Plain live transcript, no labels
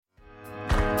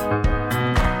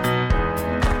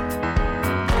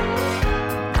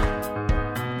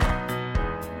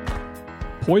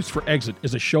Poised for Exit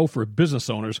is a show for business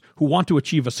owners who want to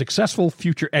achieve a successful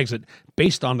future exit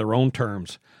based on their own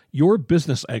terms. Your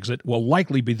business exit will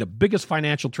likely be the biggest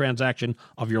financial transaction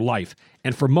of your life,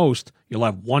 and for most, you'll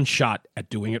have one shot at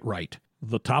doing it right.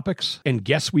 The topics and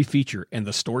guests we feature and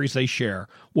the stories they share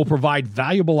will provide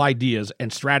valuable ideas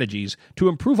and strategies to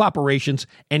improve operations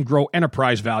and grow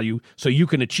enterprise value so you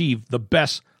can achieve the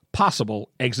best possible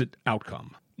exit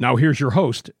outcome. Now here's your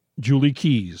host, Julie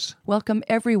Keys. Welcome,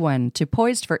 everyone, to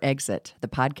Poised for Exit, the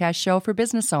podcast show for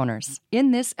business owners.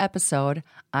 In this episode,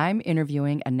 I'm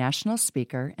interviewing a national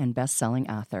speaker and best-selling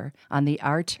author on the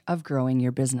art of growing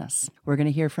your business. We're going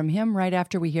to hear from him right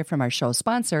after we hear from our show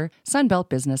sponsor, Sunbelt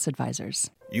Business Advisors.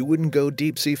 You wouldn't go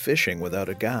deep-sea fishing without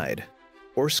a guide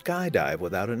or skydive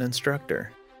without an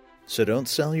instructor. So don't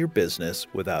sell your business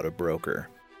without a broker.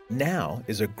 Now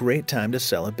is a great time to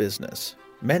sell a business.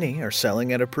 Many are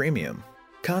selling at a premium.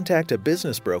 Contact a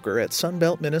business broker at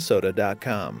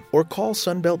sunbeltminnesota.com or call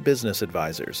Sunbelt Business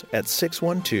Advisors at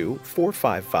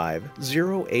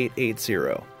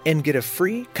 612-455-0880 and get a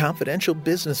free confidential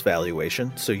business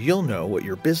valuation so you'll know what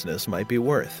your business might be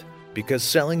worth. Because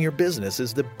selling your business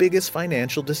is the biggest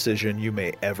financial decision you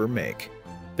may ever make.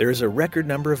 There is a record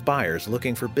number of buyers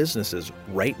looking for businesses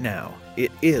right now.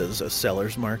 It is a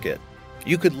seller's market.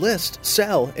 You could list,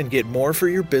 sell, and get more for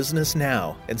your business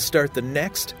now and start the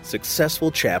next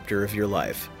successful chapter of your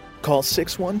life. Call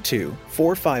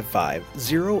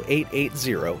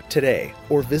 612-455-0880 today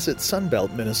or visit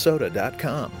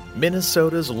sunbeltminnesota.com,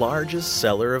 Minnesota's largest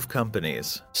seller of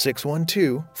companies.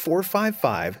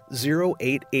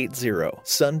 612-455-0880,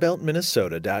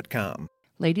 sunbeltminnesota.com.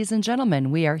 Ladies and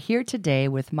gentlemen, we are here today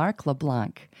with Mark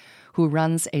LeBlanc, who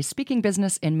runs a speaking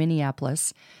business in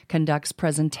Minneapolis, conducts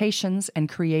presentations, and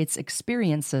creates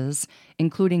experiences,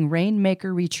 including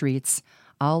Rainmaker retreats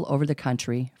all over the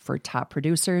country for top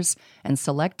producers and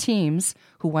select teams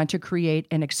who want to create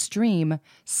an extreme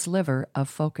sliver of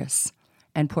focus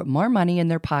and put more money in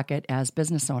their pocket as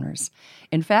business owners.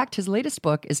 In fact, his latest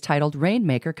book is titled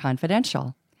Rainmaker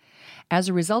Confidential. As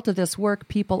a result of this work,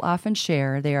 people often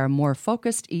share they are more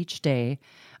focused each day,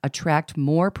 attract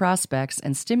more prospects,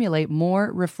 and stimulate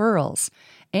more referrals,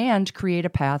 and create a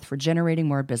path for generating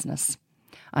more business.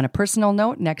 On a personal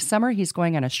note, next summer he's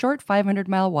going on a short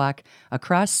 500-mile walk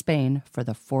across Spain for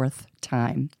the fourth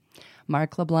time.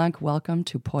 Mark LeBlanc, welcome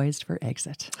to Poised for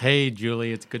Exit. Hey,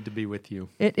 Julie, it's good to be with you.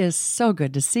 It is so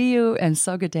good to see you and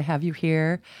so good to have you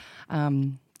here.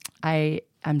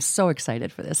 I'm so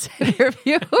excited for this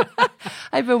interview.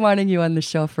 I've been wanting you on the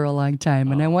show for a long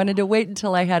time, and I wanted to wait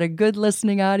until I had a good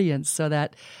listening audience so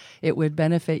that it would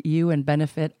benefit you and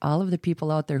benefit all of the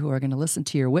people out there who are going to listen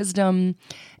to your wisdom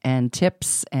and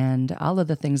tips and all of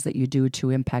the things that you do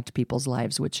to impact people's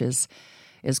lives, which is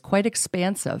quite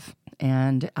expansive.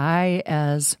 And I,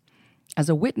 as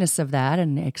a witness of that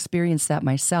and experienced that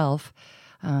myself,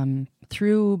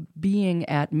 through being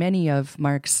at many of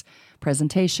Mark's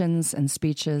presentations and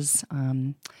speeches,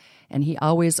 and he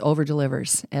always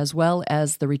over-delivers, as well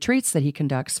as the retreats that he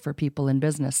conducts for people in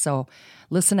business. So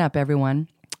listen up, everyone.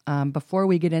 Before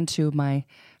we get into my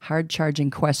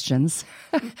hard-charging questions,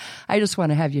 I just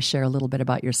want to have you share a little bit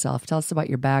about yourself. Tell us about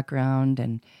your background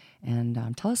and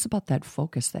tell us about that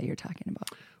focus that you're talking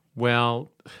about.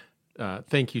 Well,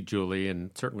 thank you, Julie, and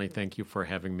certainly thank you for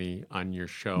having me on your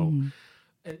show.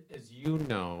 As you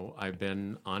know, I've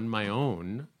been on my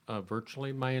own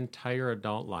virtually my entire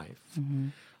adult life.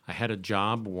 I had a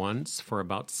job once for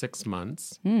about 6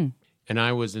 months, and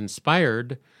I was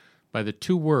inspired by the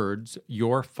two words,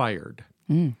 "you're fired."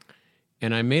 And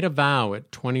I made a vow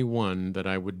at 21 that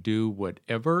I would do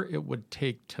whatever it would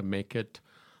take to make it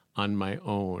on my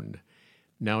own.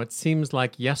 Now, it seems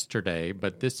like yesterday,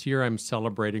 but this year I'm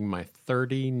celebrating my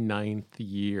 39th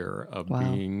year of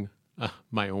being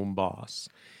my own boss.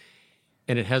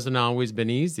 And it hasn't always been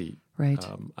easy. Right.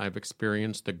 I've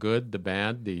experienced the good, the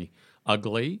bad, the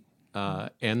ugly,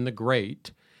 and the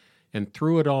great. And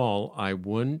through it all, I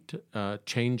wouldn't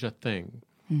change a thing.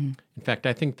 In fact,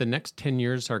 I think the next 10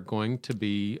 years are going to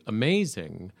be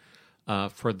amazing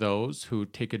for those who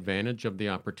take advantage of the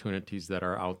opportunities that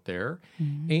are out there.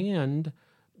 And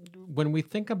when we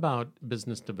think about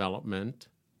business development,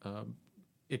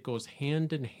 it goes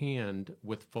hand in hand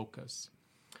with focus.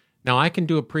 Now, I can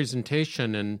do a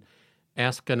presentation and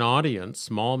ask an audience,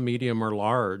 small, medium, or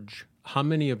large, how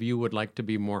many of you would like to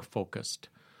be more focused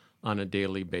on a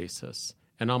daily basis?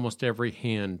 And almost every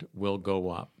hand will go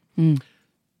up. In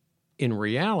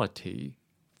reality,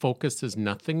 focus is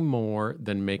nothing more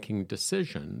than making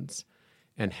decisions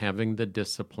and having the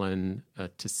discipline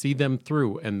to see them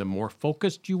through. And the more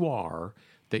focused you are,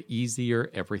 the easier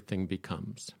everything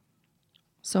becomes.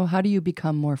 So how do you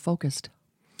become more focused?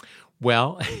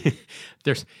 Well,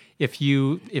 if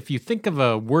you think of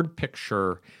a word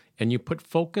picture and you put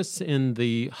focus in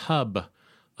the hub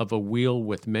of a wheel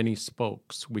with many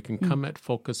spokes, we can come at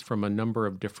focus from a number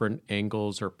of different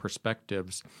angles or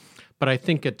perspectives. But I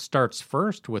think it starts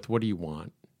first with, what do you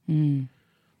want?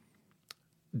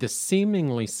 The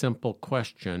seemingly simple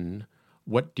question,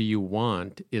 what do you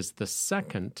want, is the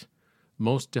second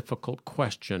most difficult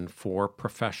question for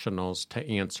professionals to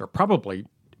answer, probably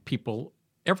people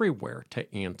everywhere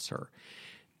to answer.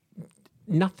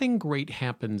 Nothing great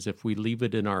happens if we leave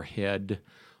it in our head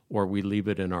or we leave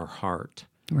it in our heart.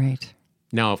 Right.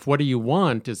 Now, if what do you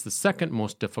want is the second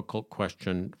most difficult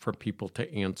question for people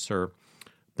to answer,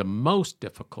 the most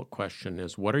difficult question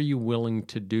is, what are you willing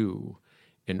to do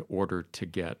in order to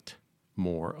get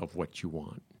more of what you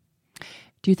want?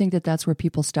 Do you think that that's where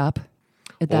people stop?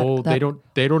 They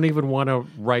don't even want to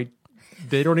write.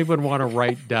 They don't even want to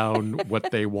write down what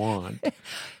they want.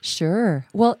 Sure.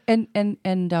 Well, and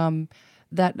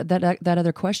that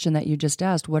other question that you just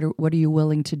asked, what are you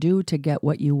willing to do to get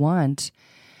what you want?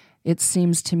 It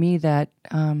seems to me that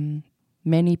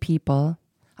many people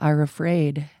are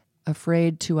afraid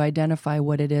to identify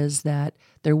what it is that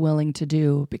they're willing to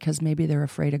do because maybe they're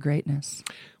afraid of greatness.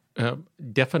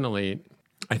 Definitely.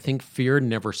 I think fear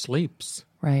never sleeps.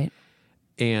 Right.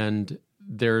 And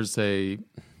there's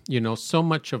so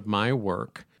much of my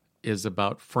work is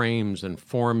about frames and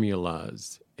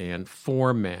formulas and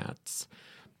formats.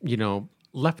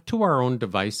 Left to our own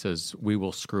devices, we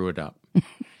will screw it up.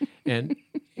 And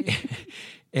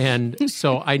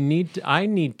so I need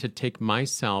to take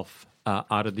myself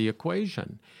out of the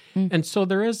equation. And so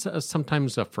there is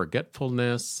sometimes a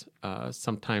forgetfulness,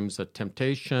 sometimes a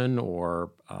temptation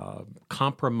or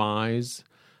compromise,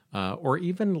 or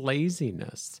even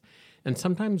laziness. And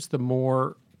sometimes the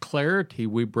more clarity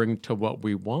we bring to what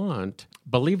we want,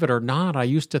 believe it or not, I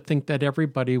used to think that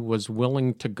everybody was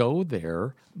willing to go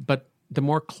there, but the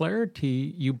more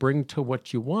clarity you bring to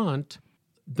what you want,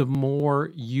 the more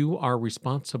you are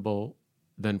responsible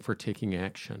then for taking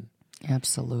action.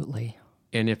 Absolutely.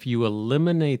 And if you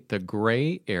eliminate the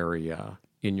gray area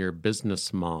in your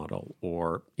business model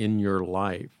or in your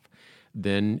life,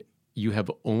 then you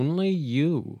have only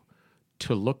you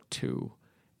to look to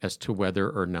as to whether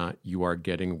or not you are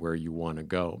getting where you want to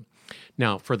go.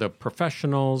 Now, for the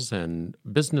professionals and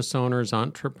business owners,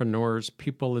 entrepreneurs,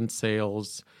 people in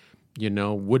sales,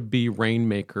 would-be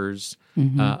rainmakers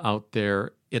out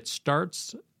there,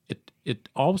 it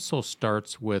also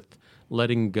starts with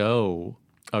letting go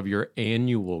of your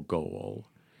annual goal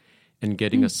and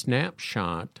getting a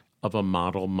snapshot of a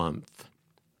model month.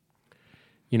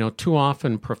 Too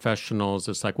often professionals,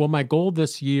 it's like, well, my goal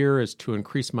this year is to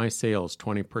increase my sales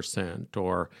 20%,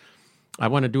 or I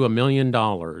want to do $1 million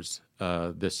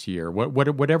this year,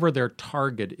 whatever their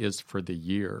target is for the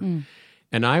year.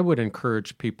 And I would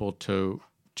encourage people to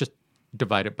just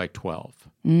divide it by 12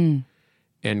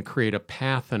 and create a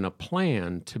path and a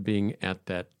plan to being at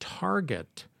that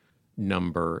target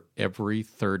number every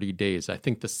 30 days. I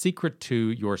think the secret to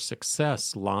your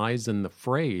success lies in the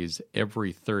phrase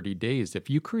every 30 days. If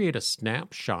you create a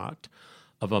snapshot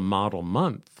of a model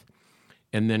month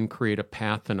and then create a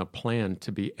path and a plan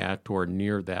to be at or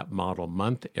near that model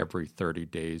month every 30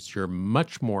 days, you're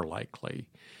much more likely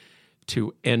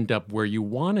to end up where you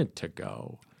wanted to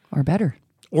go. Or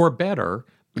better.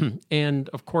 And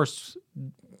of course,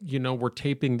 we're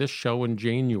taping this show in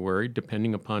January,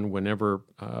 depending upon whenever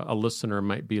a listener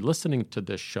might be listening to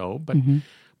this show. But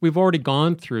we've already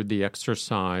gone through the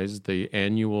exercise, the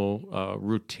annual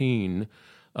routine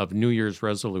of New Year's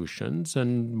resolutions,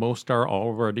 and most are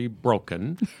already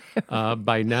broken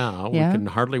by now. Yeah. We can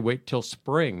hardly wait till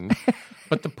spring.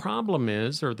 But the problem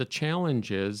is, or the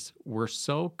challenge is, we're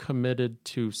so committed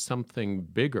to something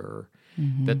bigger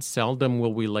that seldom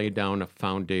will we lay down a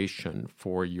foundation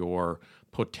for your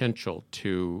potential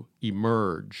to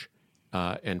emerge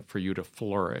and for you to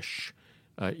flourish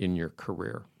in your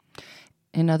career.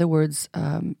 In other words,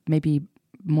 maybe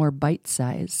more bite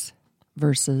size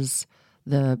versus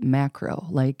the macro.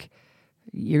 Like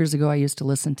years ago, I used to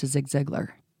listen to Zig Ziglar,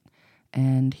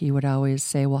 and he would always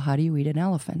say, well, how do you eat an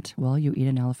elephant? Well, you eat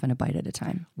an elephant a bite at a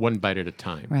time. One bite at a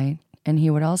time. Right. And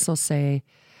he would also say,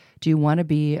 do you want to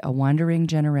be a wandering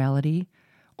generality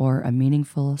or a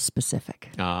meaningful specific?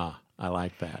 Ah, I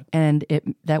like that. And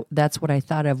that's what I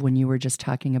thought of when you were just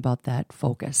talking about that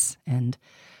focus and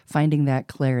finding that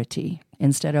clarity.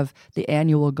 Instead of the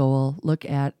annual goal, look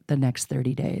at the next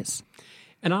 30 days.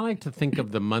 And I like to think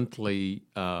of the monthly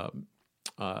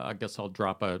I guess I'll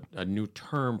drop a new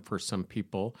term for some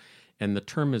people, and the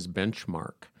term is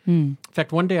benchmark. In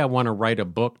fact, one day I want to write a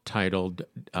book titled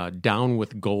Down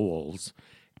with Goals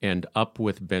and Up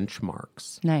with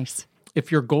Benchmarks. Nice.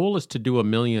 If your goal is to do $1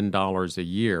 million a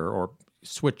year, or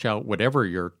switch out whatever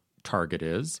your target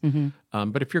is,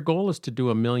 but if your goal is to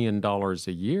do $1 million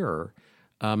a year,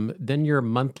 then your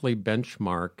monthly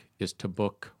benchmark is to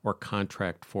book or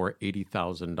contract for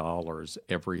 $80,000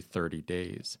 every 30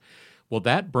 days. Well,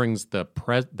 that brings the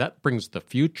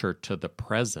future to the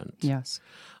present. Yes.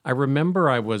 I remember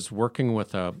I was working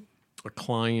with a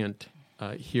client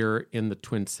here in the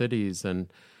Twin Cities,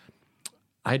 and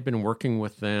I'd been working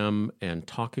with them and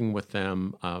talking with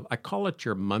them. I call it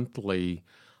your monthly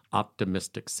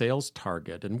optimistic sales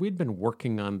target. And we'd been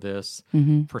working on this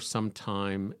for some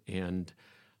time, and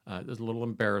it was a little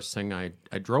embarrassing. I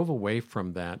drove away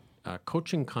from that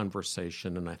coaching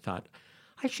conversation, and I thought,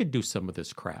 I should do some of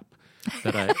this crap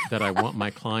that I want my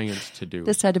clients to do.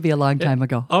 This had to be a long time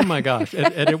ago. Oh my gosh.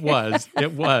 And it was.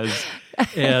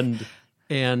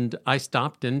 And I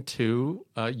stopped into,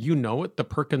 the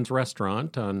Perkins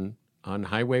restaurant on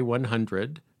Highway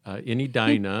 100 in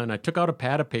Edina, and I took out a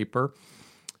pad of paper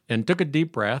and took a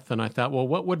deep breath, and I thought,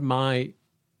 well,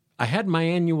 I had my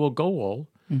annual goal,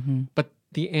 but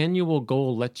the annual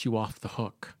goal lets you off the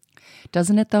hook.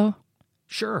 Doesn't it, though?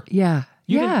 Sure. Yeah.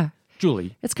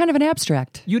 Julie, It's kind of an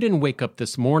abstract. you didn't wake up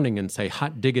this morning and say,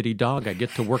 hot diggity dog, I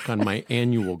get to work on my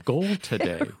annual goal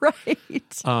today. Right.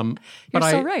 But You're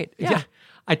so right. Yeah.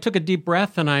 I took a deep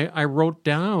breath and I wrote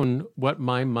down what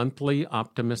my monthly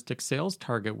optimistic sales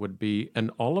target would be. And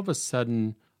all of a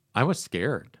sudden, I was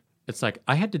scared. It's like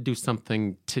I had to do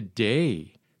something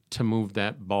today to move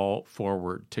that ball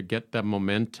forward, to get the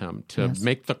momentum, to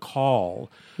make the call,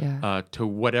 to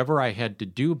whatever I had to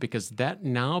do, because that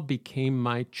now became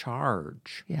my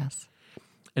charge. Yes.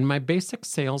 And my basic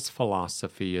sales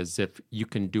philosophy is if you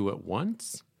can do it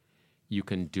once, you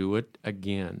can do it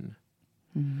again.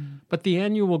 But the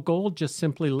annual goal just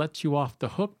simply lets you off the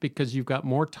hook because you've got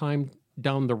more time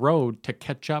down the road to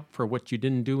catch up for what you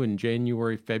didn't do in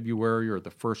January, February, or the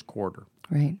first quarter.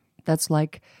 Right. That's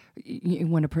like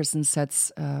when a person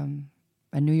sets a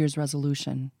New Year's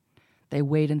resolution, they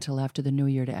wait until after the New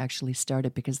Year to actually start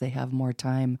it because they have more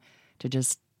time to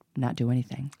just not do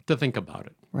anything. To think about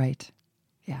it. Right.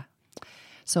 Yeah.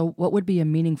 So what would be a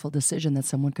meaningful decision that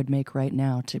someone could make right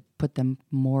now to put them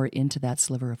more into that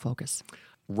sliver of focus?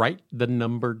 Write the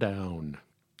number down.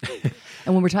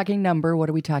 And when we're talking number, what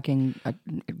are we talking?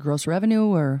 Gross revenue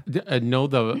or?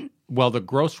 The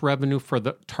gross revenue for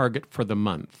the target for the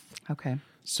month. Okay.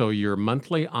 So your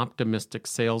monthly optimistic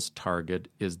sales target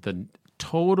is the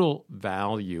total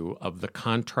value of the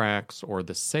contracts or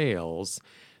the sales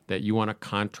that you want to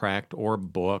contract or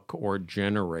book or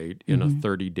generate in a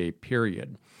 30-day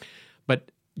period.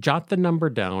 But jot the number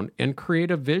down and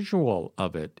create a visual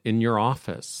of it in your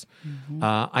office.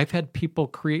 I've had people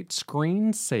create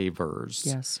screensavers.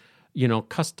 Yes.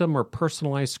 Custom or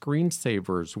personalized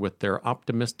screensavers with their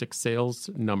optimistic sales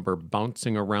number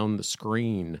bouncing around the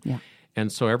screen. Yeah.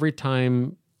 And so every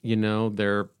time,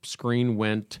 their screen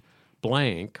went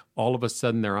blank, all of a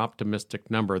sudden their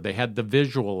optimistic number, they had the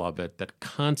visual of it that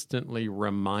constantly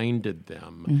reminded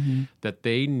them that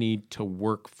they need to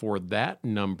work for that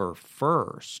number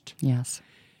first. Yes.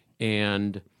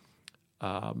 And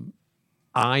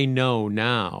I know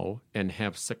now and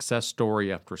have success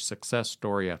story after success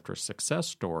story after success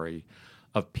story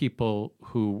of people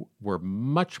who were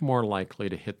much more likely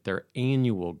to hit their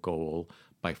annual goal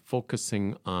by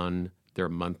focusing on their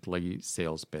monthly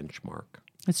sales benchmark.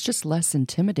 It's just less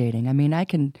intimidating. I mean, I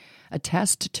can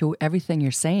attest to everything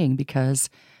you're saying because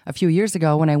a few years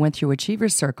ago when I went through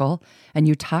Achievers Circle and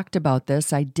you talked about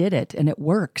this, I did it and it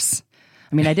works.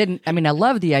 I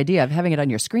love the idea of having it on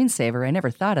your screensaver. I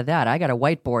never thought of that. I got a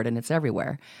whiteboard and it's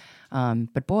everywhere.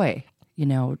 But boy,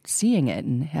 seeing it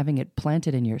and having it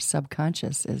planted in your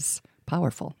subconscious is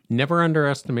powerful. Never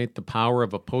underestimate the power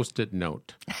of a Post-it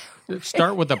note.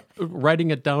 Start with writing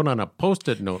it down on a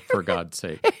Post-it note, for God's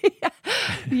sake.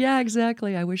 Yeah,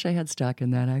 exactly. I wish I had stock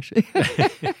in that, actually.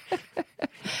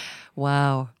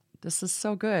 Wow. This is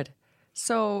so good.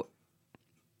 So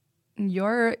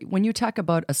when you talk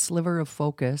about a sliver of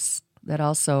focus, that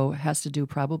also has to do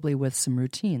probably with some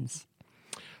routines.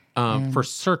 For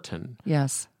certain.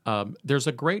 Yes. There's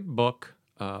a great book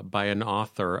by an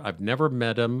author. I've never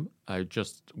met him. I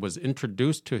just was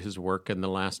introduced to his work in the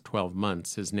last 12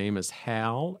 months. His name is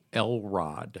Hal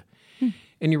Elrod.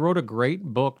 And he wrote a great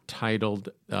book titled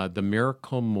The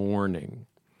Miracle Morning.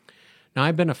 Now,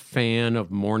 I've been a fan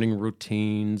of morning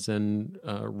routines and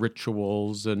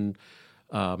rituals and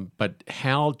But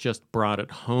Hal just brought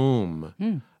it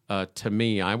home to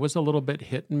me. I was a little bit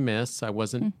hit and miss. I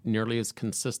wasn't nearly as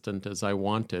consistent as I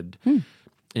wanted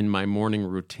in my morning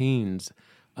routines.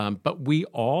 But we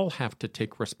all have to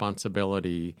take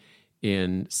responsibility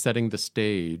in setting the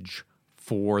stage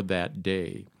for that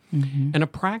day. And a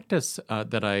practice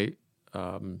that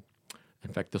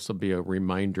in fact, this will be a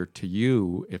reminder to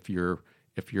you if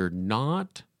you're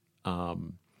not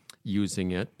using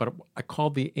it, but I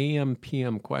call the AM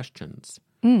PM questions.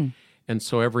 And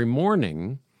so every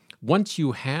morning, once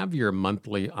you have your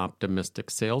monthly optimistic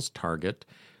sales target,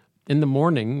 in the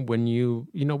morning when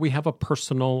we have a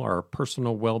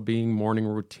personal well-being morning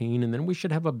routine, and then we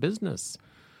should have a business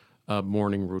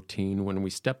morning routine when we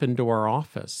step into our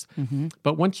office.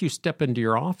 But once you step into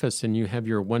your office and you have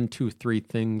your 1, 2, 3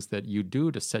 things that you do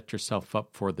to set yourself up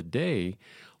for the day,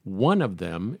 one of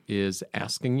them is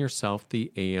asking yourself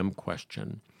the AM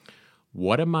question.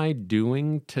 What am I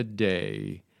doing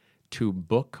today to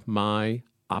book my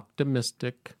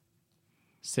optimistic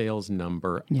sales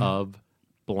number of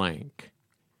blank?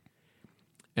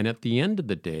 And at the end of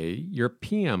the day, your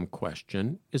PM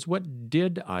question is, what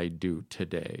did I do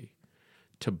today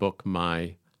to book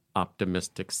my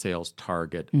optimistic sales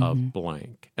target of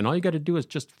blank? And all you got to do is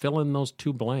just fill in those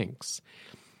 2 blanks.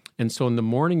 And so in the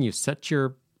morning, you set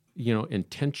your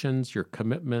intentions, your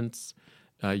commitments,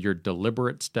 your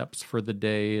deliberate steps for the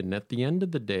day. And at the end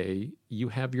of the day, you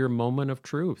have your moment of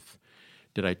truth.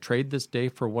 Did I trade this day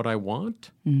for what I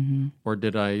want? Or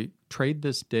did I trade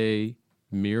this day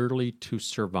merely to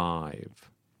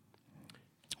survive?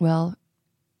 Well,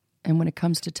 and when it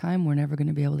comes to time, we're never going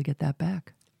to be able to get that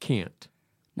back. Can't.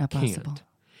 Not possible. Can't.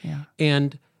 Yeah.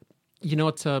 And,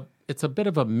 it's a bit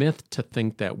of a myth to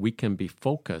think that we can be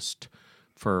focused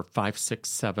for 5, 6,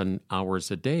 7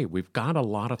 hours a day. We've got a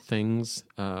lot of things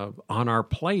on our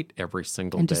plate every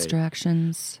single And day.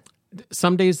 distractions.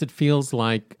 Some days it feels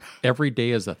like every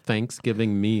day is a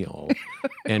Thanksgiving meal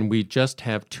and we just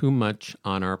have too much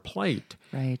on our plate.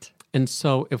 Right. And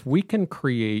so if we can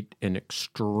create an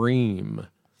extreme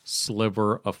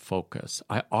sliver of focus,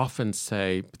 I often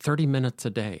say 30 minutes a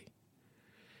day.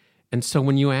 And so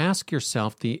when you ask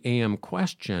yourself the AM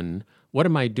question, what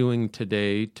am I doing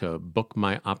today to book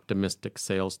my optimistic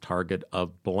sales target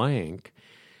of blank?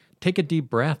 Take a deep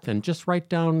breath and just write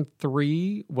down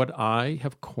 3 what I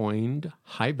have coined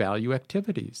high-value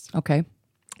activities. Okay.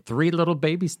 3 little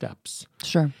baby steps.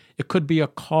 Sure. It could be a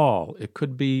call. It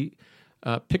could be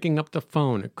picking up the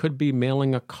phone. It could be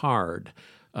mailing a card.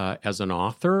 As an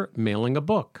author, mailing a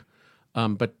book.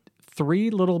 But 3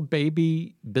 little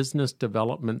baby business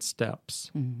development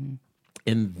steps.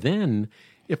 And then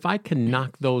if I can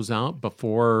knock those out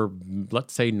before,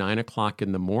 let's say, 9 o'clock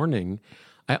in the morning,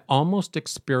 I almost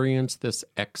experience this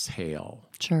exhale.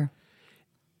 Sure.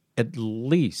 At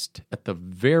the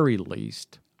very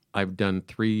least, I've done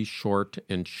 3 short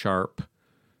and sharp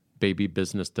baby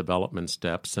business development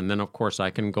steps. And then, of course, I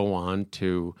can go on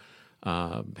to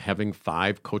having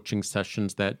 5 coaching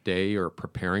sessions that day, or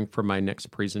preparing for my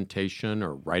next presentation,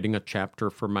 or writing a chapter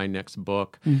for my next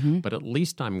book. But at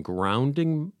least I'm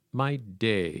grounding my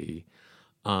day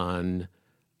on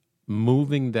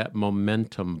moving that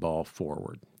momentum ball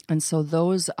forward. And so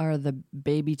those are the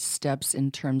baby steps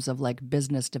in terms of like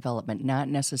business development, not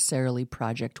necessarily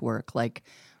project work, like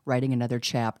writing another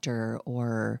chapter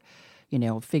or,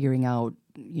 figuring out,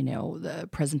 the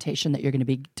presentation that you're going to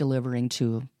be delivering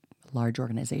to a large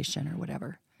organization or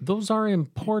whatever. Those are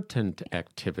important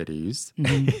activities,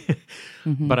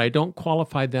 but I don't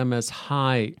qualify them as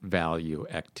high-value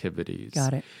activities.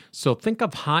 Got it. So think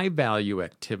of high-value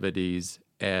activities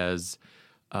as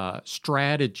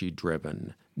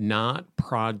strategy-driven, not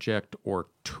project or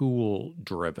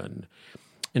tool-driven.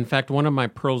 In fact, one of my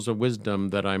pearls of wisdom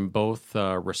that I'm both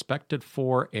respected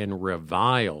for and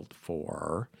reviled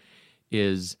for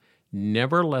is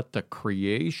never let the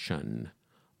creation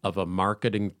of a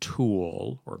marketing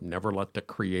tool, or never let the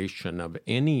creation of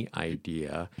any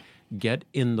idea get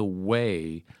in the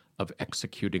way of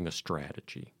executing a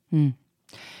strategy.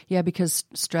 Yeah, because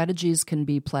strategies can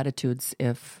be platitudes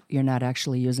if you're not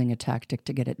actually using a tactic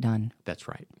to get it done. That's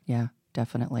right. Yeah,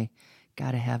 definitely.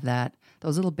 Got to have that.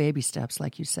 Those little baby steps,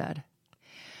 like you said.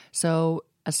 So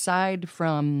aside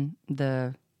from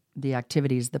the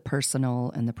activities, the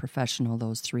personal and the professional,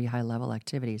 those 3 high-level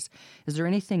activities, is there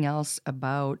anything else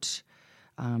about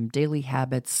daily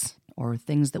habits or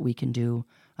things that we can do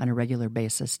on a regular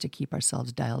basis to keep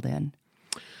ourselves dialed in?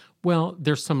 Well,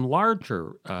 there's some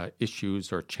larger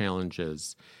issues or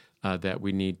challenges that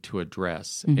we need to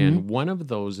address. And one of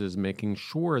those is making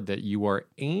sure that you are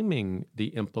aiming the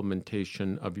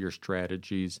implementation of your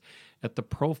strategies at the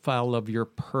profile of your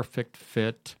perfect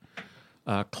fit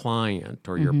client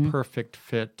or your perfect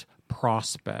fit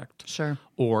prospect. Sure.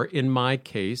 Or in my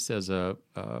case, as a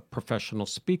professional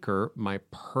speaker, my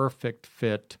perfect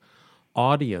fit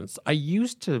audience. I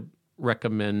used to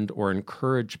recommend or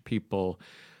encourage people,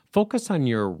 focus on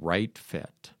your right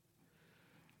fit.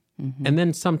 And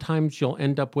then sometimes you'll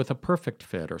end up with a perfect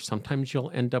fit, or sometimes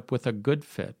you'll end up with a good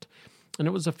fit. And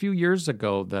it was a few years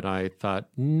ago that I thought,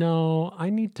 no, I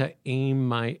need to aim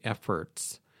my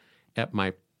efforts at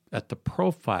the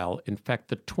profile, in fact,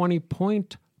 the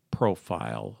 20-point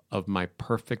profile of my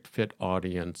perfect fit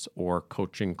audience or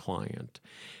coaching client.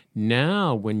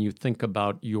 Now, when you think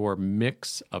about your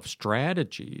mix of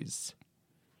strategies,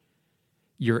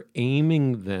 you're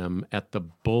aiming them at the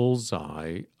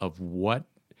bullseye of what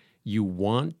you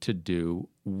want to do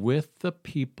with the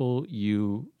people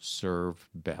you serve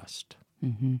best.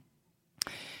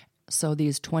 So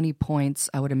these 20 points,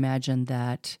 I would imagine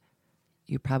that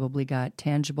you probably got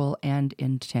tangible and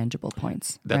intangible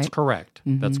points. That's right? correct.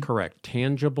 That's correct.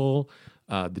 Tangible,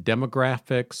 the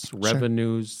demographics,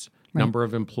 revenues, number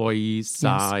of employees,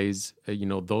 size,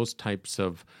 those types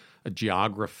of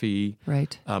geography.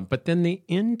 Right. But then the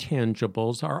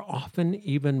intangibles are often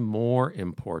even more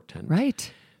important.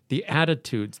 Right. The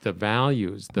attitudes, the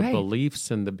values, the beliefs,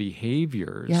 and the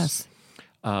behaviors Yes.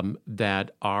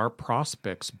 that our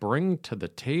prospects bring to the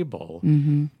table.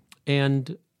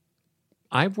 And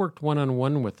I've worked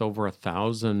one-on-one with over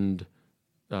 1,000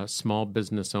 small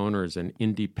business owners and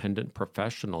independent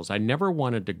professionals. I never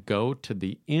wanted to go to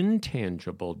the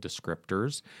intangible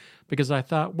descriptors because I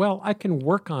thought, well, I can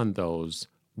work on those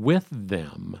with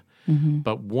them.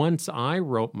 But once I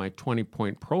wrote my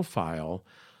 20-point profile,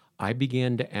 I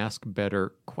began to ask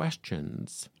better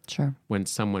questions when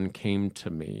someone came to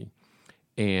me,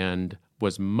 and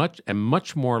was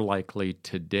much more likely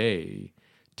today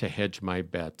to hedge my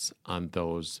bets on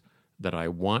those that I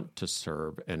want to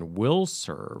serve and will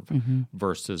serve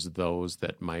versus those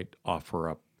that might offer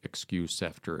up excuse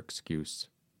after excuse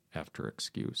after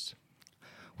excuse.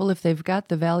 Well, if they've got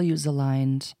the values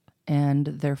aligned and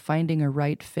they're finding a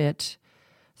right fit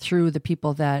through the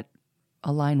people that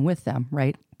align with them,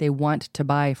 right? They want to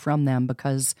buy from them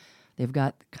because they've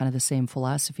got kind of the same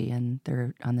philosophy and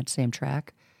they're on the same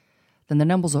track, then the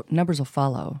numbers will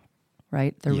follow,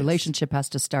 right? The relationship has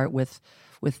to start with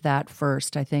that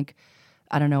first. I think,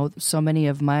 I don't know, so many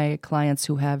of my clients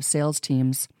who have sales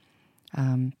teams,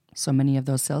 so many of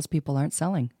those salespeople aren't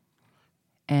selling.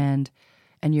 And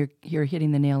you're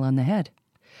hitting the nail on the head.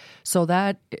 So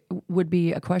that would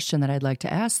be a question that I'd like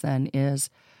to ask then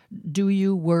is, do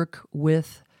you work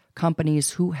with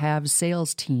companies who have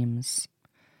sales teams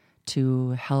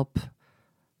to help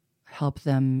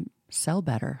them sell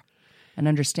better and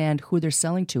understand who they're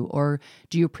selling to? Or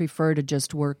do you prefer to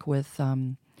just work with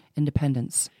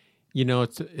independents?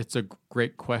 It's a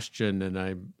great question, and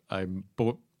I'm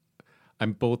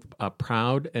both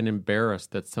proud and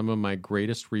embarrassed that some of my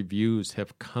greatest reviews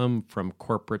have come from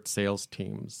corporate sales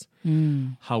teams.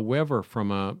 However,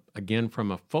 from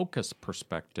a focus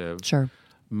perspective,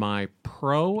 my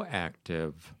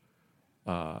proactive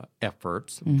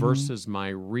efforts versus my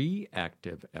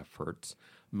reactive efforts,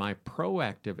 my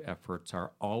proactive efforts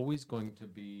are always going to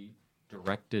be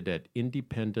directed at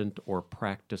independent or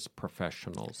practice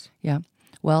professionals. Yeah.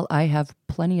 Well, I have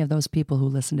plenty of those people who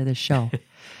listen to this show.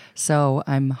 So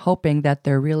I'm hoping that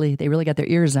they really got their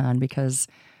ears on, because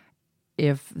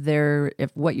if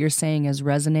what you're saying is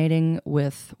resonating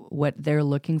with what they're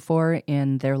looking for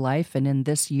in their life and in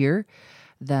this year,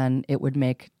 then it would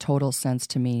make total sense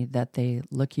to me that they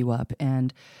look you up.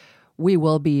 And we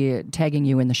will be tagging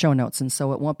you in the show notes, and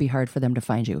so it won't be hard for them to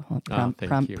find you. I'll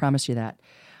promise you that.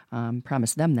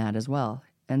 Promise them that as well.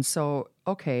 And so,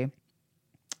 okay,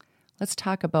 let's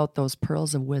talk about those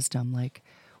pearls of wisdom. Like,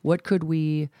 what could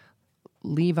we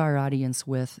leave our audience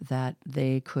with that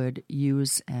they could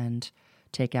use and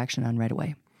take action on right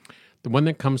away? The one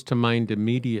that comes to mind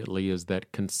immediately is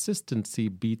that consistency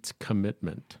beats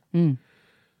commitment.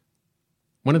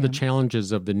 One of the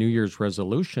challenges of the New Year's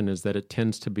resolution is that it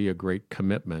tends to be a great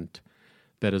commitment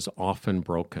that is often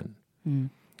broken. And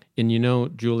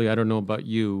Julie, I don't know about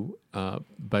you,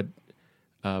 but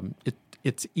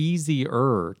it's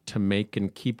easier to make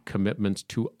and keep commitments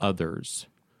to others,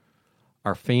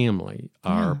 our family,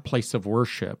 our place of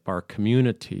worship, our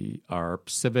community, our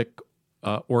civic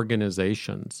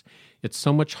organizations. It's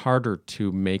so much harder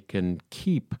to make and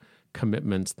keep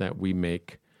commitments that we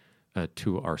make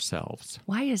to ourselves.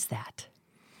 Why is that?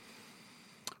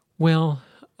 Well,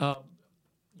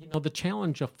 The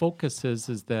challenge of focus is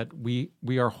that we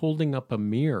are holding up a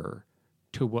mirror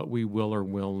to what we will or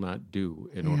will not do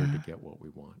in order to get what we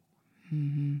want.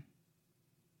 Mm-hmm.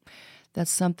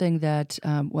 That's something that,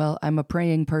 I'm a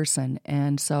praying person,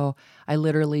 and so I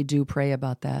literally do pray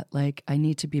about that. Like, I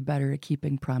need to be better at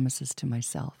keeping promises to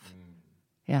myself.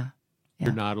 Yeah.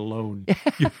 You're not alone.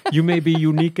 You may be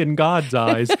unique in God's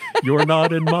eyes. You're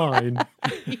not in mine.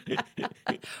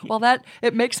 Well,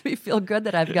 it makes me feel good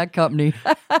that I've got company.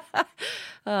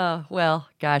 Well,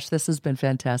 gosh, this has been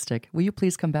fantastic. Will you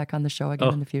please come back on the show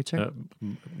again in the future?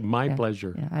 My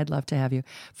pleasure. Yeah, I'd love to have you.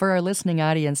 For our listening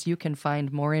audience, you can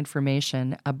find more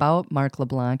information about Mark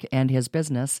LeBlanc and his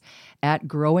business at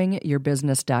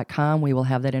growingyourbusiness.com. We will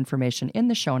have that information in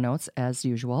the show notes as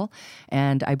usual.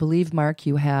 And I believe, Mark,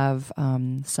 you have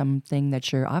something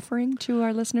that you're offering to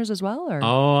our listeners as well? Or?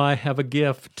 Oh, I have a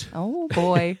gift. Oh,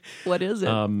 boy. What is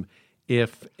it?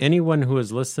 If anyone who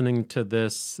is listening to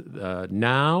this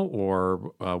now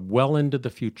or well into the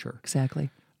future, exactly,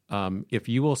 if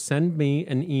you will send me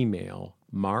an email,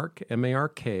 Mark,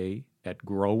 M-A-R-K, at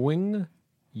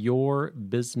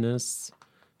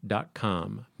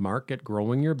growingyourbusiness.com, Mark at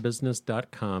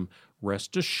growingyourbusiness.com,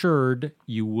 rest assured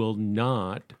you will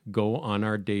not go on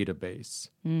our database.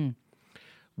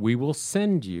 We will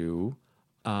send you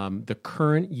the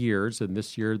current years, and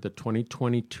this year, the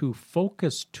 2022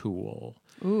 focus tool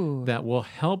that will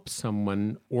help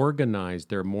someone organize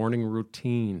their morning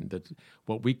routine,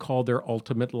 what we call their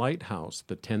ultimate lighthouse,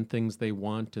 the 10 things they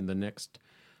want in the next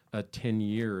 10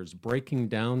 years, breaking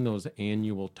down those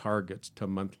annual targets to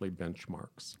monthly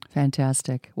benchmarks.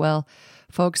 Fantastic. Well,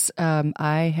 folks,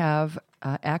 I have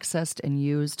accessed and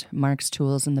used Mark's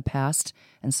tools in the past,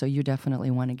 and so you definitely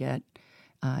want to get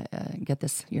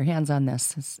your hands on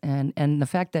this, and the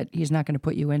fact that he's not going to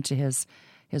put you into his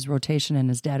rotation and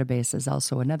his database is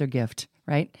also another gift,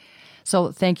 right?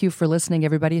 So thank you for listening,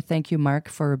 everybody. Thank you, Mark,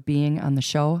 for being on the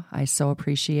show. I so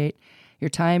appreciate your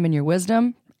time and your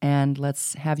wisdom, and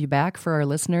let's have you back for our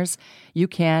listeners. You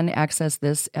can access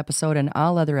this episode and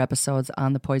all other episodes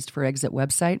on the Poised for Exit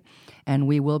website, and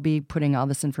we will be putting all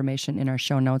this information in our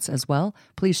show notes as well.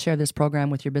 Please share this program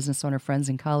with your business owner friends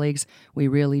and colleagues. We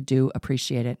really do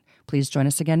appreciate it. Please join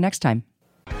us again next time.